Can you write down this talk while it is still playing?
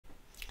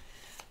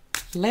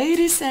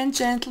Ladies and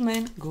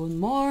gentlemen, good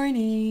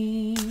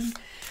morning.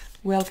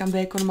 Welcome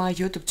back on my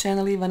YouTube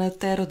channel, Ivana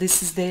Tarot.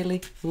 This is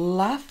daily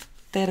love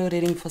tarot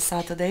reading for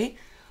Saturday,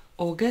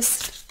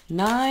 August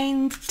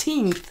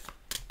 19th,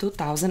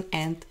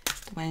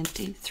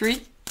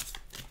 2023.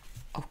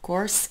 Of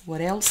course, what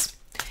else?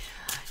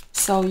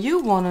 So you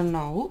want to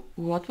know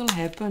what will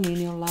happen in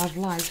your love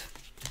life.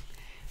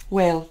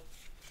 Well,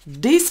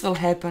 this will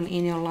happen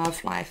in your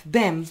love life.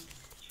 Bam!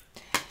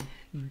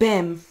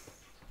 Bam!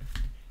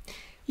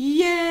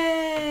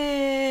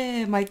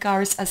 Yeah! My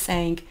cards are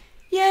saying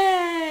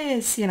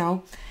yes,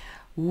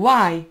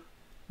 Why?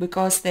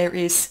 Because there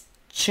is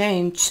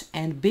change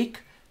and big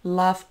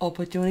love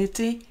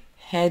opportunity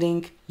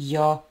heading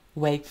your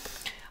way.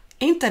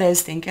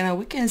 Interesting,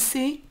 we can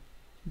see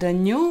the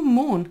new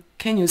moon.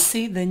 Can you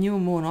see the new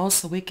moon?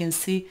 Also, we can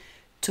see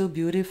two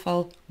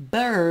beautiful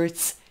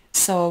birds.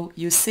 So,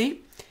 you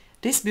see,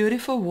 this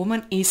beautiful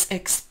woman is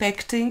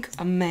expecting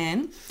a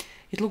man.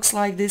 It looks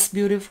like this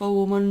beautiful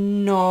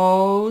woman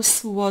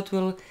knows what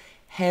will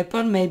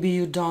happen. Maybe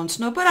you don't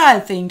know, but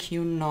I think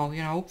you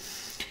know.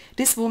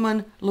 This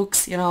woman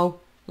looks,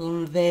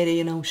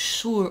 very,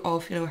 sure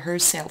of,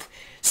 herself.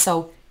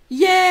 So,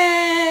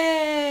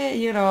 yeah,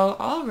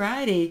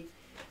 alrighty.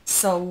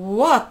 So,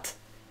 what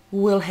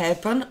will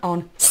happen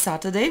on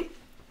Saturday?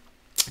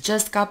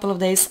 Just a couple of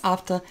days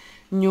after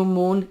new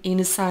moon in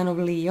the sign of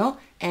Leo,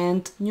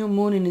 and new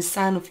moon in the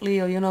sign of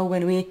Leo,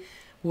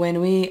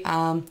 when we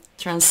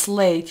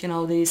translate,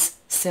 this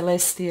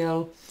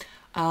celestial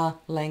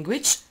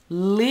language,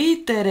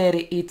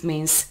 literally it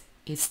means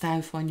it's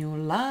time for new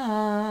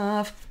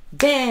love.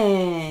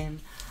 Bam!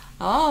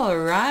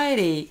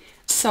 Alrighty.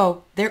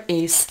 So there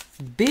is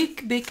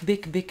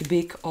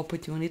big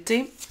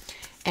opportunity,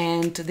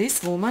 and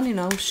this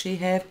woman, she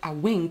have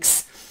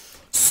wings.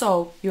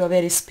 So you are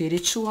very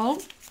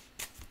spiritual,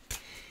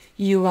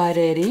 you are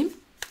ready,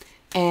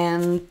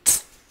 and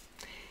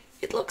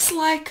it looks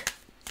like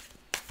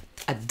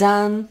a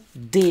done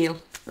deal,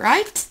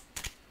 right?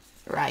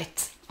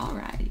 Right.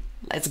 Alright.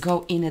 Let's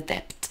go in a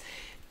depth.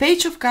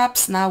 Page of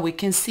Cups. Now we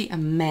can see a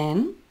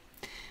man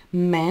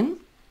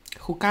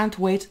who can't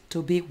wait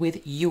to be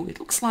with you. It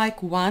looks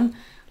like one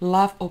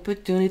love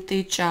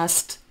opportunity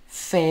just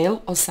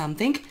failed or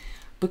something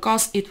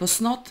because it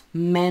was not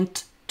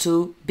meant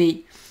to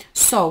be.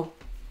 So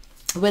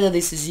whether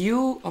this is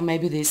you or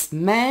maybe this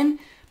man,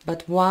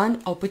 but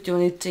one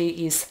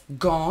opportunity is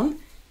gone,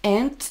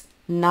 and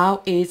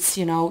now it's,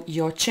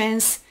 your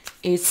chance,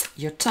 it's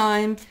your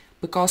time,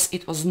 because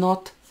it was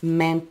not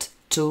meant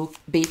to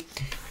be.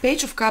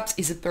 Page of Cups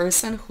is a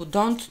person who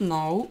don't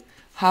know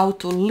how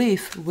to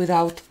live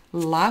without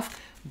love,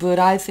 but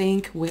I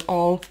think we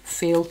all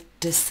feel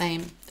the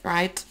same,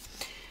 right?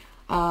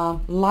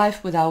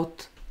 Life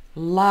without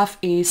love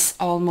is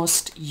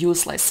almost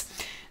useless.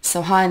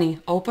 So honey,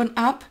 open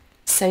up,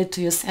 say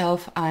to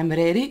yourself, I'm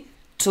ready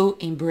to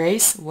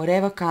embrace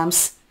whatever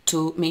comes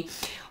to me.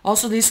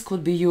 Also, this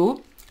could be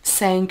you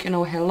saying,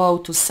 hello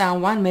to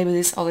someone. Maybe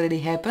this already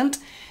happened.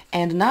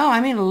 And now,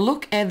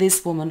 look at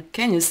this woman.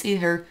 Can you see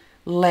her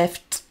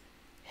left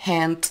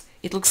hand?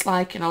 It looks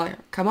like,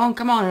 come on,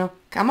 come on.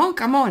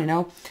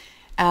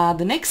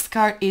 The next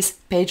card is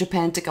Page of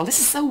Pentacles. This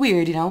is so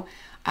weird,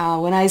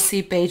 when I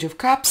see Page of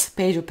Cups,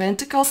 Page of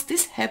Pentacles,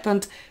 this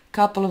happened a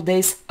couple of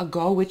days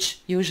ago,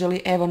 which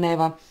usually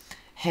never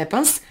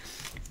happens.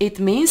 It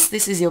means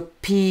this is your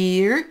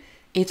peer.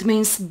 It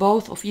means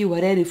both of you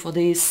are ready for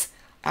this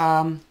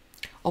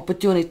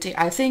opportunity.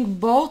 I think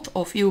both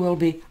of you will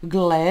be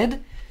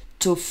glad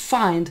to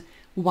find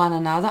one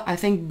another. I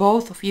think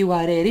both of you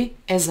are ready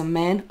as a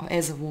man or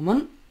as a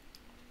woman.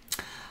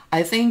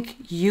 I think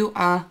you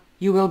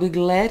will be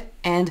glad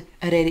and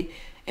ready.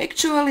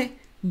 Actually,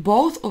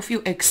 both of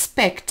you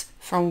expect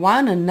from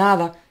one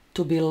another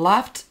to be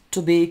loved,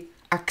 to be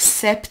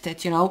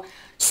accepted,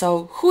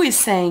 So who is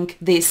saying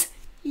this?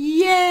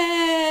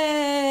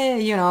 Yeah,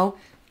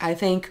 I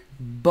think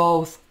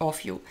both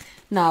of you.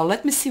 Now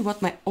let me see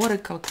what my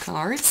oracle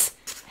cards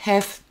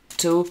have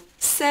to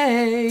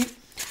say.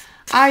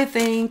 I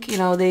think,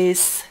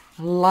 this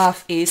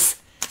love is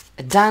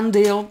a done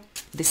deal.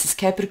 This is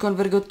Capricorn,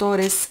 Virgo,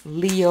 Taurus,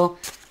 Leo,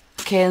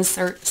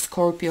 Cancer,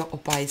 Scorpio or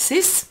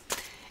Pisces.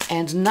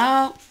 And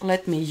now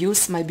let me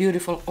use my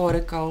beautiful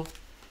oracle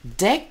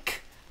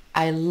deck.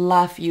 I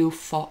love you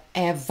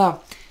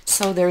forever.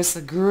 So there's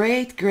a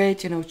great,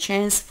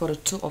 chance for the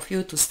two of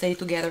you to stay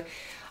together.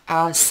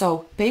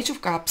 So Page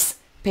of Cups,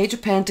 Page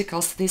of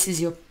Pentacles, this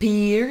is your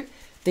peer,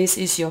 this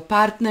is your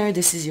partner,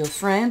 this is your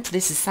friend,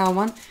 this is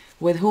someone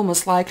with whom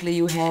most likely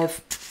you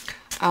have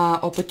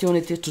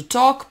opportunity to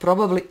talk,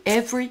 probably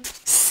every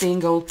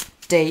single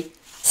day.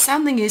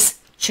 Something is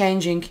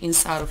changing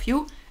inside of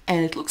you,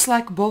 and it looks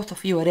like both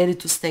of you are ready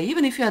to stay.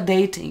 Even if you are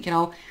dating,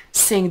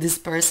 seeing this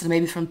person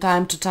maybe from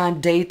time to time,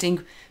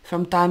 dating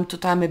from time to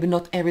time, maybe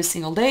not every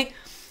single day.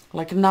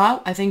 Like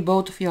now, I think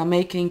both of you are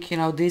making,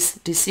 this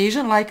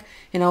decision, like,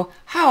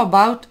 how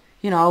about,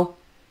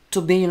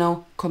 to be,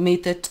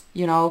 committed,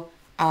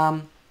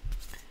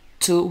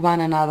 to one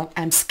another.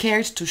 I'm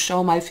scared to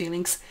show my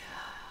feelings.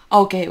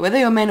 Okay, whether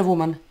you're a man or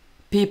woman,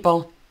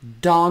 people,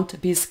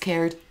 don't be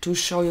scared to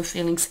show your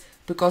feelings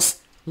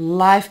because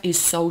life is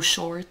so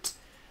short.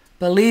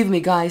 Believe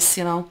me, guys,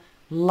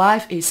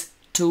 life is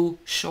too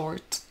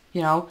short,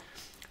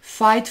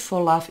 Fight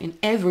for love in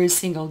every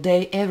single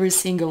day, every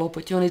single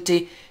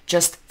opportunity.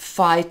 Just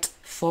fight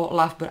for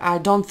love. But I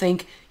don't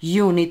think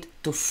you need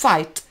to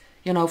fight,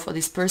 for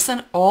this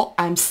person. All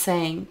I'm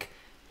saying,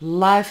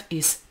 life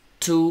is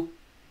too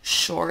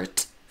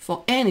short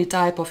for any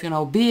type of,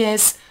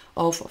 BS,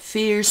 or for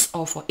fears,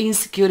 or for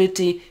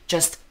insecurity.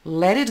 Just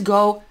let it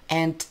go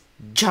and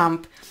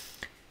jump.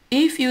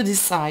 If you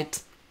decide,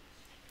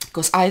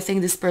 because I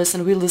think this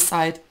person will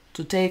decide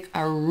to take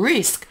a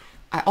risk,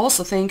 I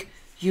also think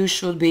you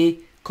should be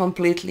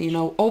completely,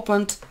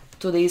 open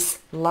to this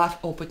love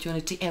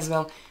opportunity as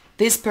well.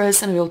 This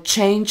person will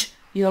change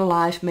your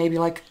life maybe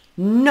like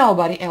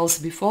nobody else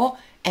before,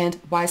 and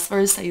vice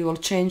versa. You will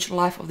change the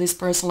life of this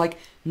person like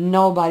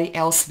nobody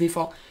else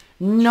before.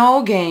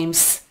 No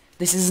games.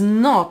 This is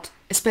not,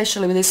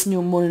 especially with this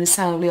new moon in the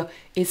sign of Leo,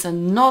 it's a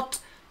not,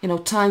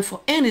 time for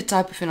any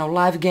type of,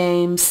 life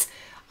games,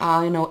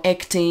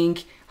 acting,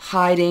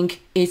 hiding.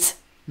 It's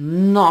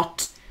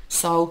not.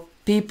 So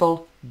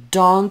people,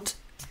 don't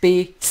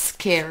be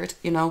scared,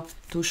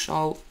 to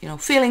show,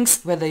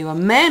 feelings, whether you're a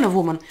man or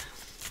woman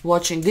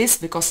watching this,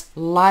 because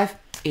life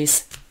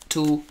is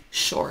too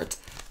short.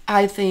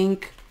 I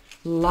think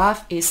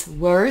love is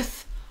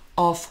worth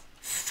of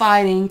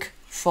fighting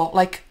for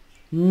like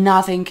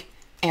nothing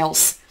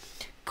else.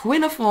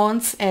 Queen of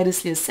Wands,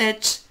 Aries, Leo,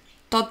 Sag,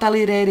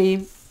 totally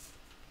ready.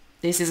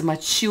 This is a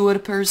mature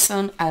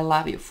person. I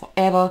love you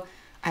forever.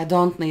 I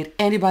don't need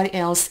anybody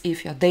else.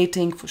 If you're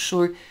dating, for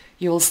sure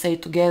you will stay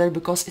together,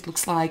 because it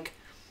looks like,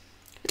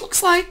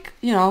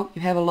 you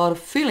have a lot of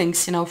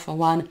feelings, for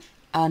one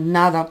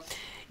another.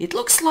 It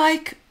looks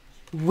like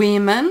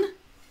women,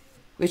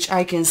 which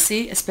I can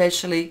see,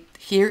 especially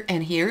here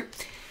and here,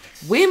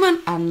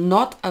 women are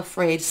not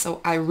afraid.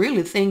 So I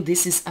really think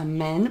this is a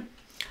man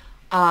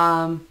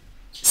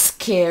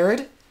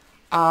scared,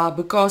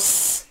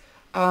 because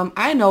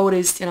I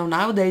noticed,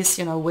 nowadays,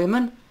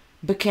 women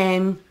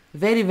became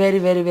very, very,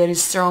 very, very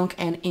strong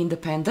and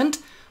independent,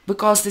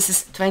 because this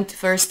is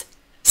 21st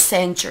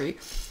century.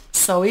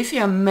 So if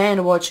you're a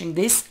man watching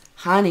this,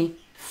 honey,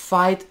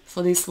 fight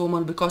for this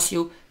woman, because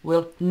you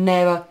will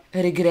never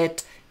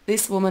regret.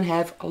 This woman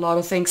have a lot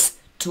of things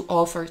to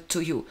offer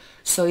to you.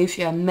 So if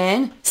you're a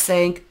man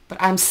saying, but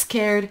I'm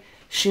scared,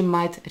 she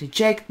might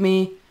reject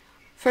me.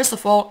 First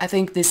of all, I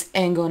think this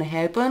ain't gonna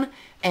happen.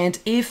 And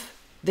if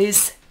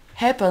this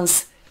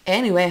happens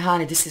anyway,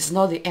 honey, this is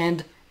not the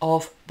end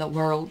of the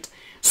world.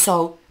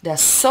 So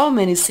there's so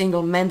many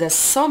single men, there's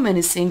so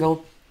many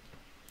single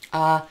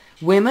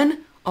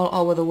women all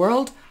over the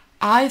world.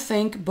 I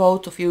think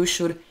both of you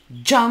should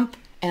jump,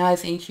 and I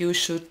think you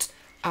should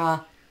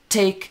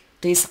take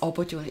this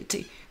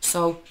opportunity.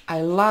 So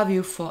I love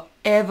you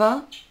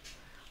forever.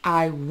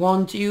 I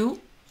want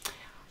you.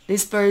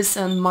 This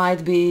person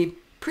might be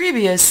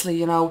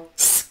previously,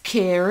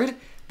 scared,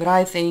 but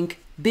I think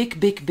big,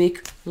 big,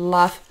 big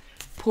love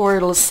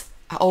portals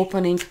are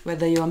opening,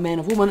 whether you're a man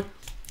or woman.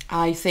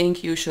 I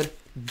think you should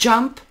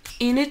jump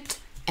in it,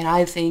 and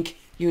I think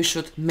you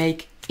should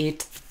make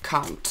it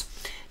count.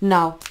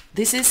 Now,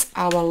 this is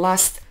our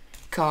last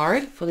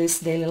card for this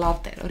daily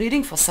love tarot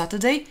reading for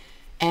Saturday,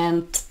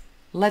 and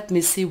let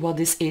me see what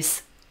this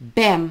is.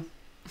 Bam!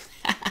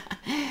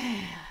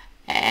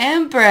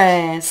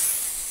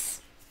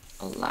 Empress!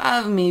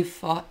 Love me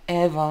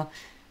forever.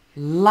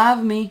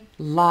 Love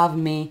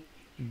me,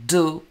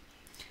 do.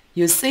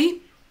 You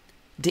see?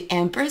 The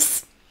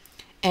Empress,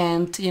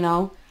 and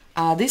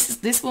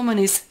this woman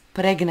is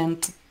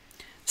pregnant.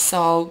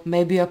 So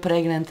maybe you're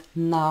pregnant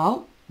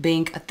now,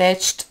 being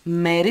attached,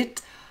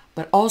 married,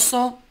 but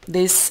also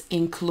this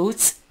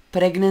includes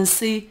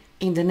pregnancy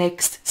in the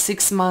next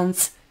 6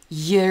 months,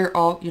 year,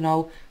 or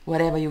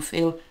whatever you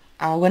feel,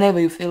 whenever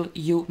you feel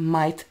you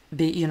might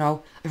be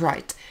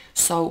right.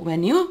 So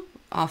when you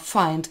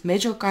find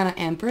Major Arcana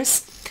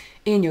Empress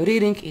in your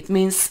reading, it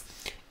means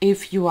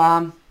if you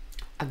are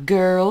a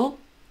girl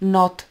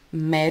not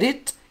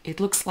married, it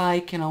looks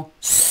like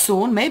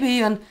soon, maybe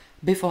even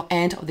before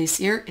end of this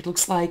year, it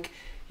looks like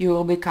you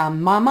will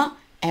become mama,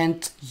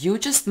 and you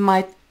just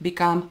might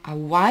become a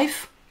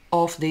wife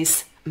of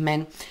this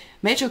man.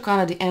 Major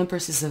Arcana, the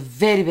Empress, is a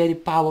very, very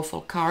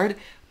powerful card,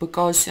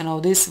 because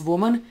this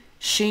woman,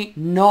 she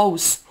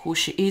knows who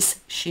she is,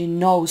 she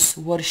knows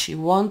what she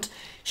wants,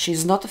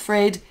 she's not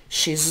afraid,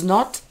 she's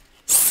not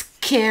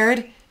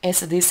scared as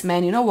this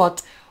man. You know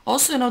what?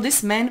 Also,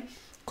 this man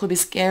could be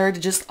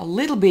scared just a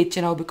little bit,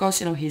 because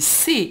he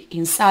see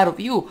inside of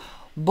you,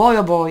 boy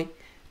oh boy,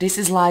 this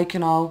is like,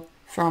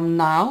 from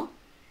now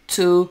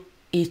to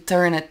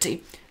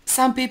eternity.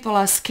 Some people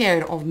are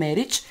scared of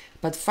marriage,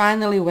 but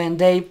finally when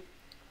they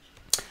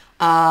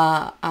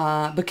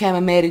became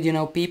a married,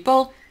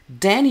 people,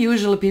 then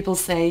usually people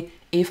say,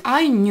 if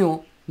I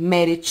knew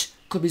marriage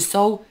could be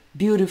so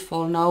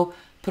beautiful,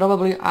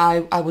 probably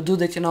I would do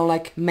that,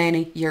 like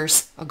many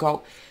years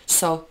ago.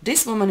 So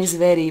this woman is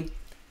very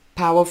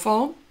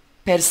powerful,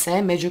 per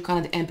se. Major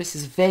Arcana, the Empress,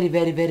 is very,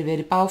 very, very,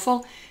 very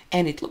powerful,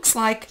 and it looks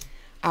like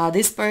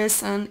this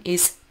person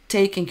is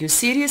taking you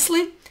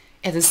seriously.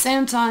 At the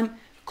same time,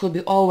 could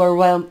be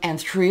overwhelmed and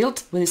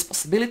thrilled with this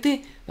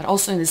possibility, but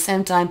also in the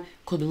same time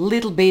could be a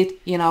little bit,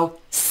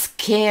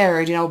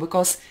 scared,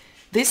 because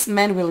this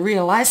man will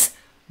realize,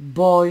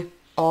 boy,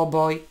 oh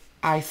boy,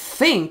 I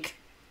think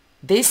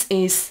this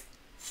is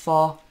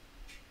forever.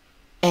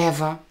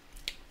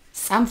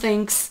 Some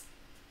things,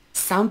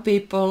 some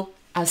people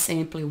are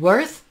simply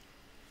worth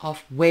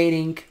of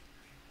waiting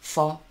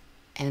for,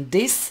 and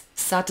this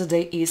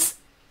Saturday is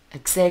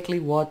exactly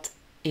what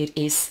it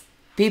is.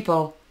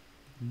 People,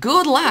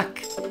 good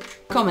luck!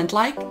 Comment,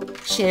 like,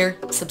 share,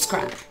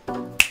 subscribe.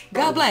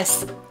 God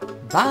bless.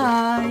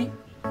 Bye!